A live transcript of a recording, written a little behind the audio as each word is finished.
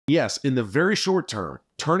Yes, in the very short term,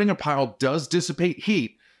 turning a pile does dissipate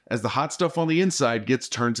heat as the hot stuff on the inside gets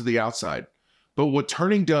turned to the outside. But what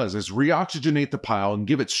turning does is reoxygenate the pile and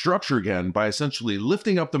give it structure again by essentially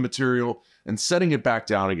lifting up the material and setting it back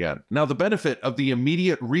down again. Now, the benefit of the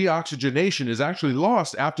immediate reoxygenation is actually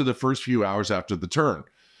lost after the first few hours after the turn.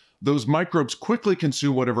 Those microbes quickly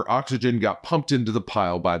consume whatever oxygen got pumped into the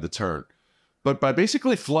pile by the turn. But by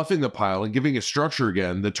basically fluffing the pile and giving it structure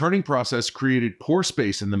again, the turning process created pore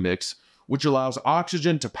space in the mix, which allows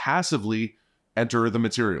oxygen to passively enter the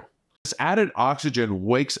material. This added oxygen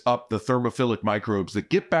wakes up the thermophilic microbes that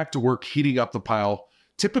get back to work heating up the pile,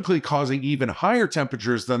 typically causing even higher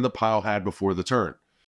temperatures than the pile had before the turn.